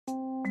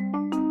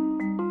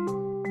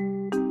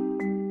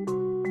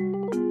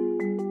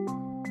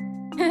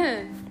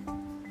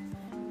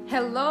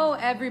Hello,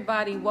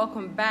 everybody.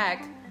 Welcome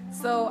back.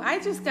 So I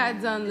just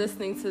got done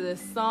listening to this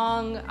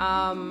song.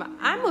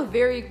 I'm a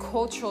very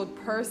cultural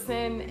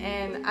person,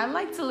 and I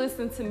like to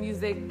listen to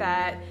music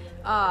that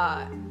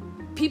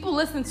people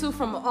listen to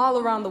from all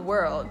around the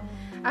world.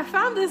 I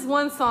found this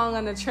one song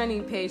on the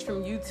trending page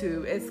from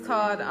YouTube. It's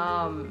called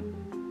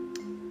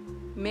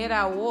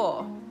Mera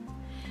Wo.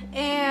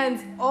 And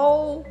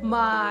oh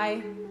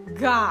my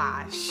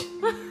gosh.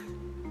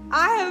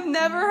 I have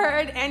never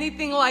heard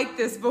anything like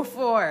this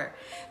before.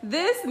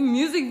 This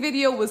music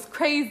video was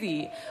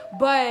crazy,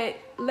 but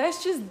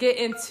let's just get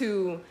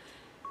into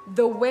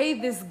the way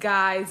this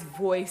guy's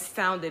voice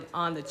sounded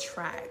on the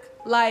track.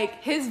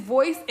 Like, his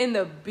voice and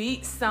the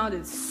beat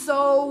sounded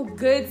so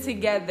good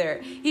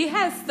together. He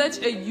has such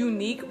a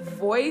unique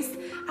voice.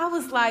 I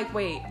was like,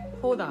 wait,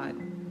 hold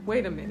on.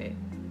 Wait a minute.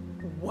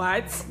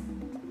 What?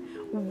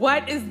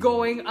 What is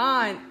going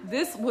on?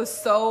 This was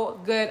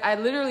so good. I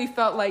literally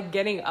felt like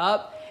getting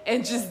up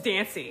and just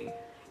dancing.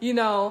 You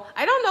know,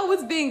 I don't know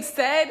what's being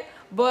said,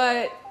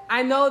 but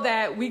I know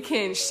that we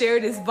can share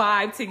this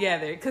vibe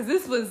together because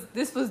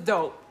this was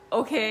dope.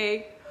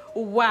 Okay?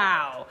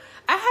 Wow.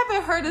 I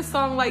haven't heard a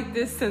song like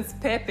this since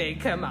Pepe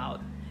came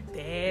out.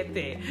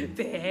 Pepe.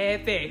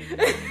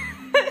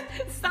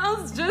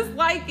 Sounds just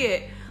like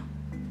it.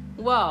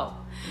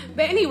 Well,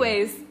 but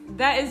anyways,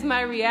 that is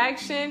my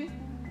reaction.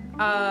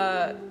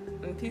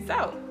 Peace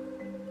out.